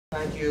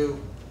Thank you.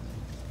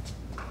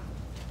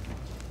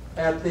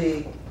 At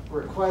the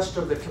request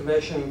of the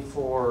Commission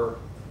for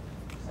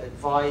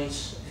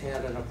advice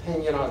and an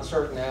opinion on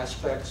certain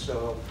aspects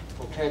of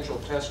potential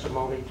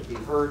testimony to be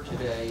heard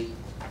today,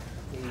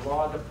 the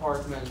Law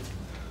Department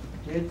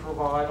did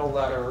provide a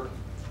letter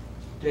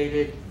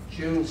dated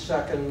June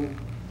 2nd,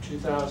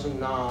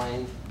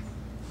 2009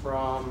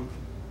 from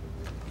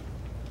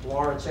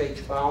Lawrence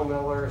H.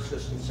 Baumiller,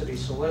 Assistant City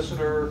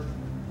Solicitor,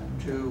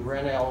 to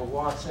Ren L.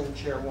 Watson,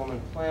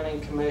 Chairwoman Planning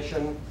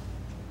Commission.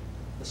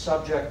 The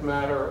subject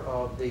matter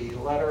of the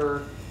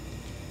letter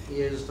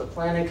is the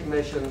Planning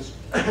Commission's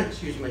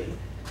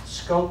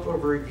scope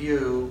of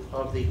review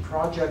of the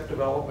project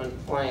development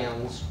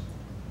plans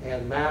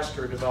and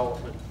master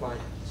development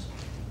plans.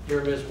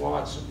 Dear Ms.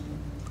 Watson,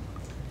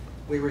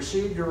 we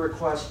received your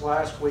request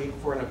last week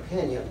for an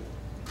opinion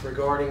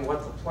regarding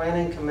what the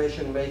Planning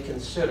Commission may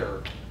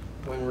consider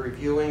when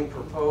reviewing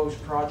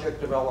proposed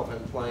project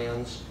development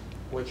plans,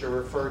 which are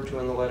referred to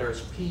in the letter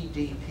as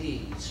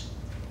PDPs,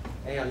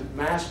 and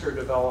master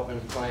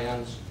development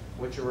plans,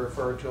 which are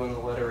referred to in the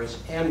letter as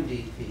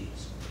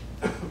MDPs.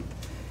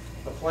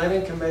 The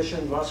Planning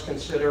Commission must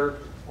consider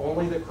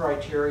only the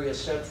criteria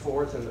set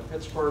forth in the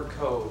Pittsburgh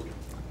Code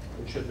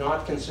and should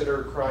not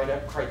consider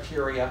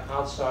criteria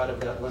outside of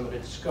that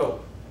limited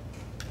scope.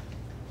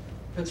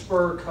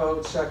 Pittsburgh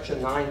Code Section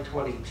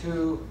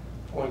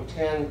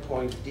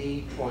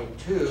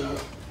 922.10.D.2,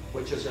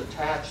 which is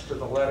attached to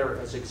the letter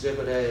as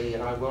Exhibit A,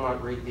 and I will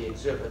not read the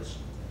exhibits,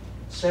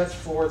 sets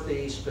forth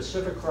the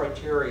specific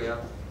criteria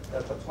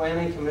that the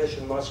Planning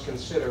Commission must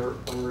consider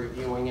when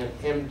reviewing an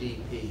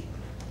MDP.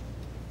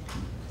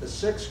 The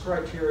 6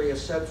 criteria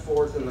set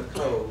forth in the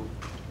code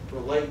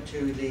relate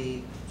to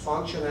the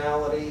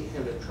functionality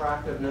and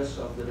attractiveness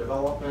of the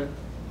development,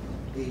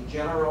 the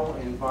general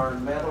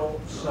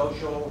environmental,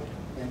 social,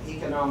 and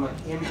economic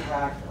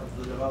impact of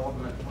the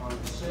development on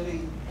the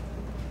city,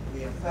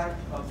 the effect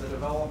of the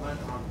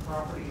development on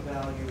property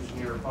values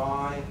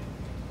nearby,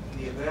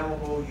 the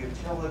available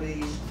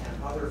utilities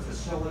and other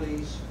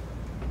facilities,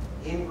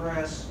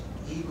 ingress,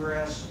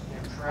 egress,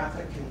 and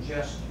traffic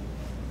congestion,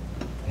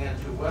 and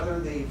to whether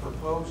the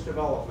proposed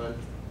development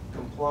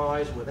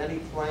complies with any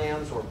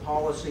plans or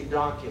policy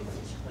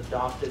documents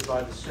adopted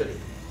by the city.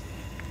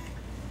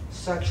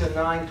 Section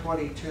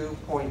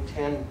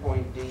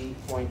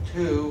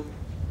 922.10.D.2,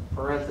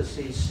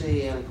 parentheses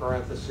C and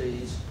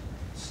parentheses,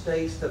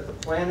 states that the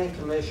Planning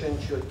Commission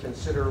should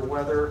consider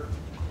whether,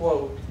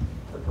 quote,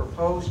 the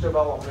proposed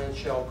development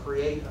shall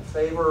create a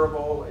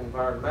favorable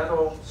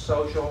environmental,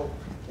 social,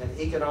 and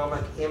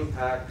economic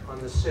impact on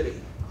the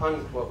city,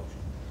 unquote.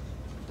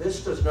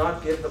 This does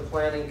not give the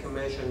Planning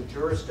Commission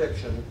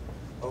jurisdiction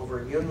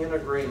over union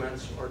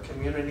agreements or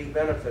community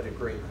benefit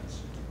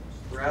agreements.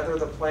 Rather,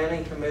 the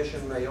Planning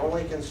Commission may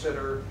only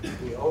consider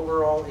the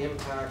overall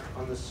impact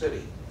on the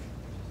city.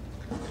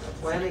 The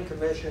Planning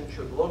Commission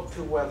should look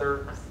to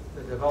whether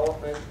the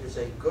development is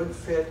a good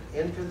fit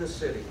into the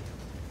city,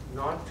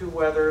 not to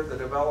whether the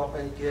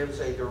development gives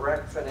a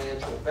direct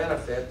financial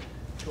benefit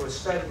to a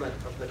segment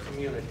of the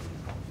community.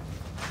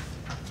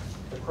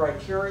 The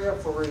criteria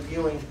for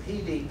reviewing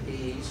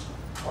PDPs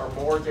are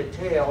more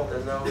detailed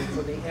than those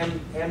for the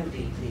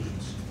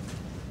MDPs.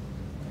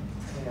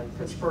 And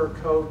Pittsburgh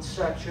Code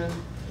Section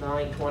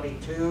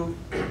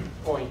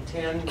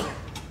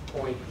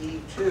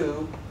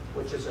 922.10.E2,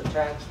 which is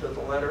attached to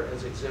the letter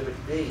as Exhibit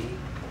B,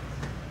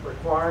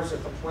 requires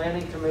that the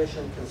Planning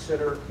Commission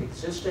consider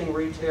existing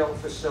retail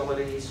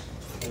facilities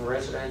in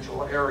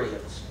residential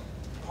areas,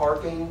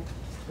 parking,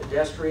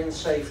 pedestrian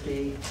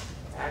safety,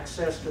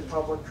 access to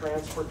public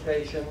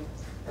transportation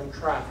and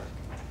traffic,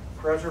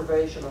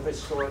 preservation of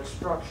historic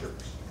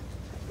structures,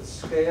 the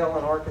scale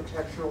and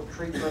architectural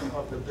treatment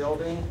of the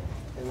building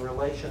in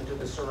relation to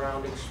the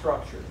surrounding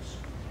structures,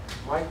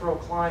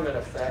 microclimate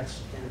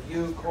effects in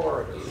view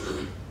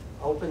corridors,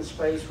 open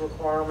space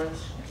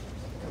requirements,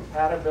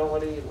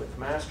 compatibility with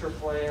master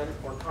plan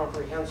or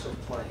comprehensive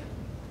plan,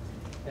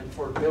 and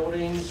for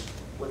buildings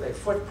with a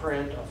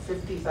footprint of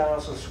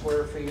 50,000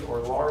 square feet or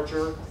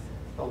larger,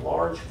 the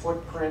large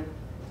footprint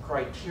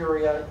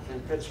criteria in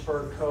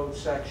Pittsburgh Code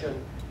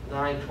Section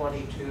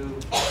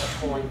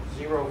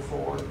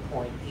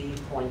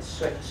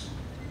 922.04.E.6.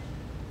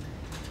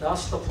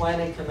 Thus, the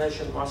Planning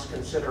Commission must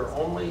consider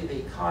only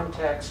the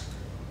context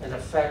and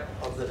effect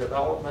of the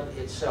development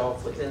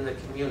itself within the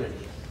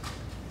community.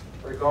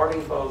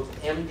 Regarding both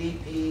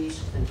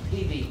MDPs and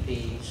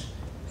PDPs,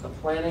 the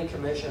Planning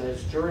Commission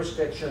has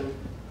jurisdiction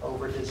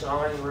over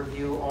design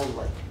review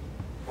only,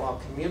 while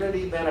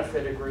community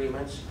benefit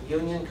agreements,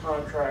 union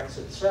contracts,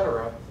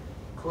 etc.,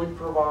 could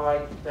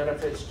provide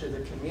benefits to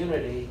the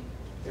community.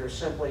 They're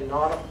simply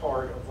not a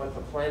part of what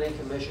the Planning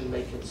Commission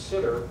may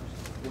consider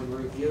when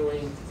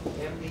reviewing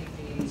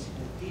MDPs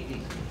and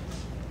PDPs.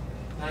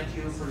 Thank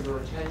you for your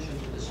attention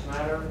to this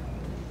matter.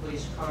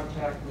 Please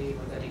contact me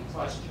with any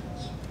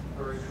questions.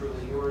 Very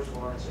truly yours,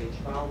 Lawrence H.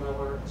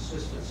 Baumiller,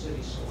 Assistant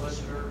City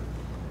Solicitor,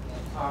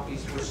 and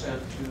copies were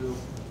sent to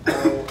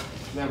all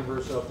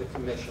members of the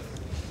Commission.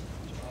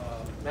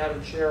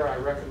 Madam Chair, I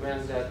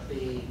recommend that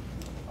the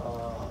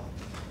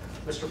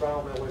Mr.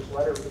 Baumiller's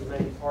letter be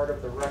made part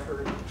of the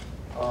record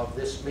of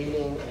this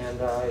meeting,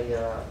 and I,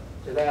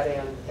 to that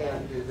end,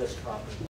 hand you this copy.